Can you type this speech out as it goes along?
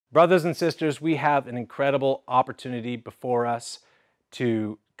Brothers and sisters, we have an incredible opportunity before us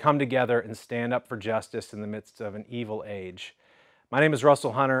to come together and stand up for justice in the midst of an evil age. My name is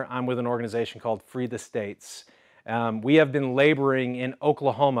Russell Hunter. I'm with an organization called Free the States. We have been laboring in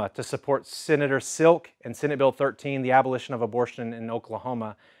Oklahoma to support Senator Silk and Senate Bill 13, the Abolition of Abortion in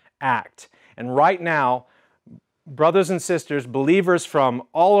Oklahoma Act. And right now, brothers and sisters, believers from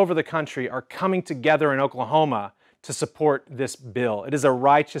all over the country are coming together in Oklahoma to support this bill. It is a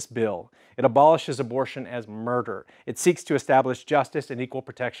righteous bill. It abolishes abortion as murder. It seeks to establish justice and equal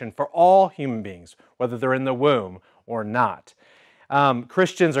protection for all human beings, whether they're in the womb or not.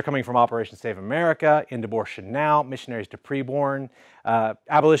 Christians are coming from Operation Save America, End Abortion Now, Missionaries to Preborn,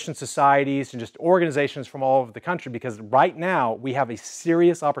 abolition societies, and just organizations from all over the country, because right now we have a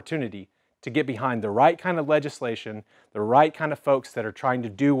serious opportunity to get behind the right kind of legislation, the right kind of folks that are trying to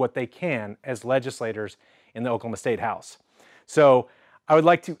do what they can as legislators in the Oklahoma State House. So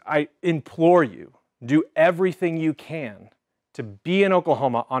I implore you, do everything you can to be in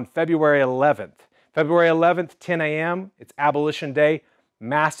Oklahoma on February 11th. February 11th, 10 a.m., it's Abolition Day,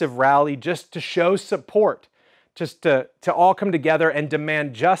 massive rally just to show support, just to all come together and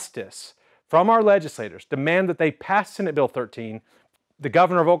demand justice from our legislators, demand that they pass Senate Bill 13, the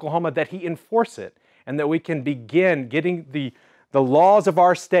governor of Oklahoma, that he enforce it, and that we can begin getting the laws of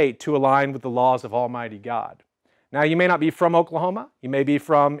our state to align with the laws of Almighty God. Now, you may not be from Oklahoma. You may be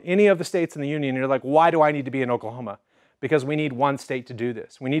from any of the states in the union. You're like, why do I need to be in Oklahoma? Because we need one state to do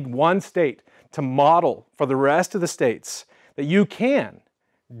this. We need one state to model for the rest of the states that you can,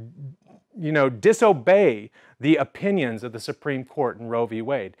 disobey the opinions of the Supreme Court in Roe v.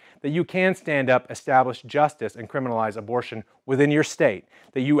 Wade, that you can stand up, establish justice, and criminalize abortion within your state,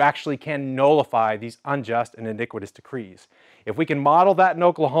 that you actually can nullify these unjust and iniquitous decrees. If we can model that in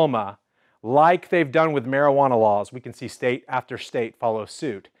Oklahoma, like they've done with marijuana laws, we can see state after state follow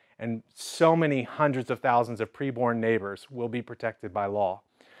suit, and so many hundreds of thousands of preborn neighbors will be protected by law.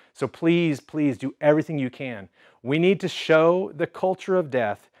 So please, please do everything you can. We need to show the culture of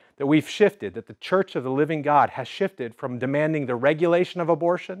death that we've shifted, that the Church of the Living God has shifted from demanding the regulation of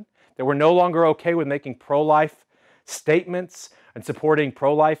abortion, that we're no longer okay with making pro-life statements and supporting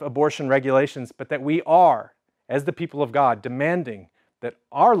pro-life abortion regulations, but that we are, as the people of God, demanding that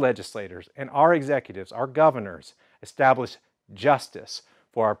our legislators and our executives, our governors, establish justice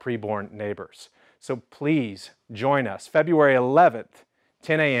for our preborn neighbors. So please join us February 11th,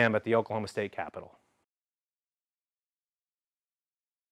 10 a.m. at the Oklahoma State Capitol.